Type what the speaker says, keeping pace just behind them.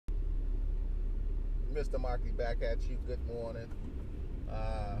Mr. Markey back at you. Good morning.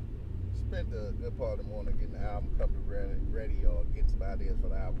 Spent a good part of the morning getting the album cover ready or getting some ideas for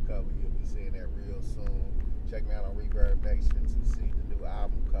the album cover. You'll be seeing that real soon. Check me out on Reverb Nation to see the new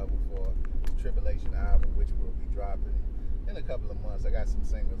album cover for the Tribulation album, which will be dropping in a couple of months. I got some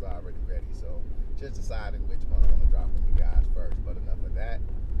singles already ready, so just deciding which one I want to drop with you guys first. But enough of that.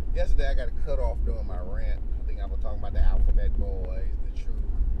 Yesterday I got a cut off during my rant. I think I was talking about the alphabet boys, the true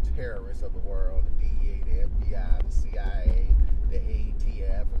terrorists of the world, the DEA, the FBI, the CIA, the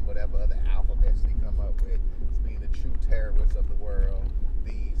ATF, and whatever other alphabets they come up with as being the true terrorists of the world.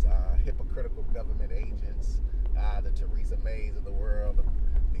 These hypocritical government agents, the Theresa Mays of the world,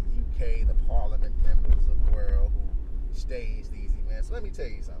 the UK, the parliament members of the world who stage these events. Let me tell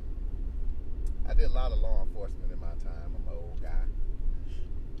you something. I did a lot of law enforcement in my time. I'm an old guy.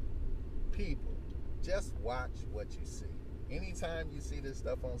 People, just watch what you see. Anytime you see this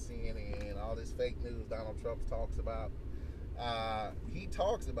stuff on CNN, all this fake news Donald Trump talks about, he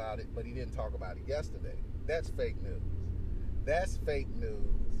talks about it, but he didn't talk about it yesterday. That's fake news. That's fake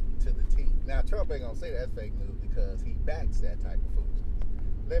news to the T. Now, Trump ain't going to say that's fake news because he backs that type of foolishness.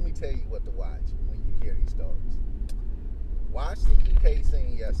 Let me tell you what to watch when you hear these stories. Watch the UK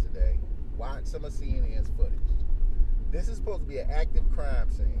scene yesterday. Watch some of CNN's footage. This is supposed to be an active crime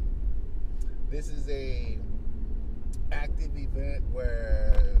scene. This is a active event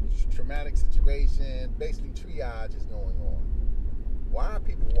where traumatic situation, basically triage is going on. Why are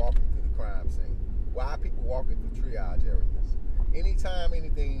people walking through the crime scene? Why are people walking through triage areas? Anytime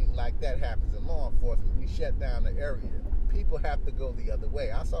anything like that happens in law enforcement, we shut down the area. People have to go the other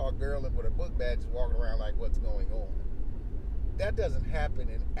way. I saw a girl with her book bag just walking around like, what's going on? That doesn't happen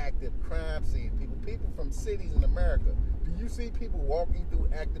in active crime scenes. People from cities in America. Do you see people walking through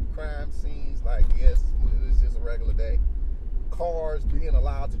active crime scenes like, yes, it's just a regular day? Cars being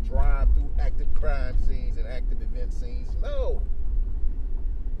allowed to drive through active crime scenes and active event scenes? No.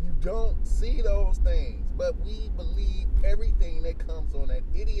 You don't see those things. But we believe everything that comes on that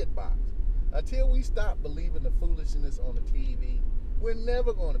idiot box. Until we stop believing the foolishness on the TV, we're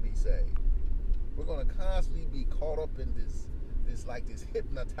never going to be saved. We're going to constantly be caught up in this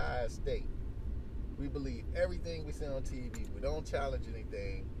hypnotized state. We believe everything we see on TV. We don't challenge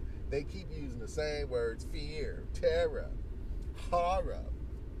anything. They keep using the same words: fear, terror, horror.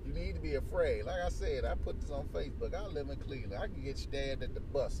 You need to be afraid. Like I said, I put this on Facebook. I live in Cleveland. I can get stabbed at the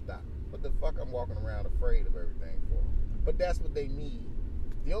bus stop. What the fuck I'm walking around afraid of everything for? But that's what they need.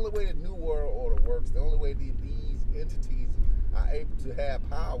 The only way the New World Order works, the only way these entities are able to have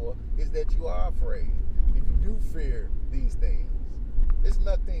power is that you are afraid. If you do fear these things, there's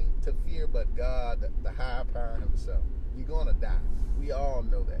nothing to fear but God, the higher power himself. You're going to die. We all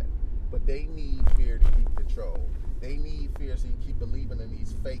know that. But they need fear to keep control. They need fear so you keep believing in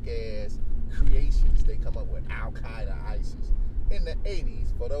these fake-ass creations they come up with, Al-Qaeda, ISIS. In the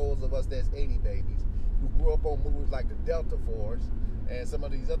 80s, for those of us that's 80 babies, who grew up on movies like the Delta Force and some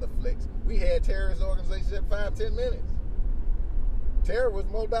of these other flicks, we had terrorist organizations in 5-10 minutes. Terror was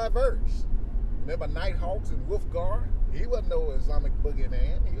more diverse. Remember Nighthawks and Wolfguard? He wasn't no Islamic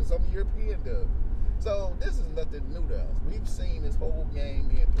boogeyman. He was some European dude. So this is nothing new to us. We've seen this whole game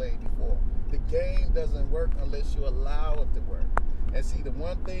being played before. The game doesn't work unless you allow it to work. And see, the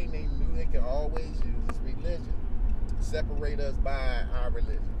one thing they knew they can always use is religion. Separate us by our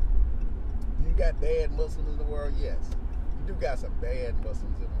religion. You got bad Muslims in the world? Yes. You do got some bad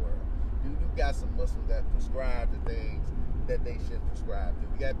Muslims in the world. You got some Muslims that prescribe the things that they shouldn't prescribe to.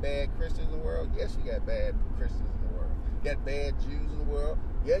 You got bad Christians in the world? Yes, you got bad Christians in the world. You got bad Jews in the world?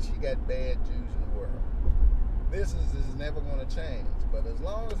 Yes, you got bad Jews in the world. This is never going to change. But as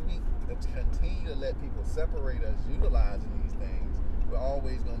long as we continue to let people separate us utilizing these things, we're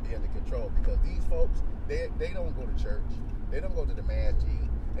always going to be under control. Because these folks, they don't go to church. They don't go to the masjid.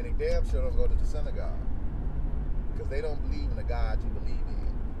 And they damn sure don't go to the synagogue. Because they don't believe in the God you believe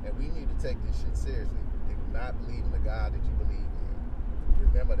in. And we need to take this shit seriously. They do not believe in the God that you believe in.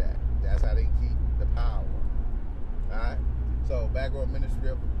 Remember that. That's how they keep the power. Alright? So, Backroad Ministry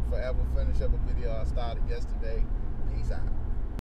Forever, finish up a video I started yesterday. Peace out.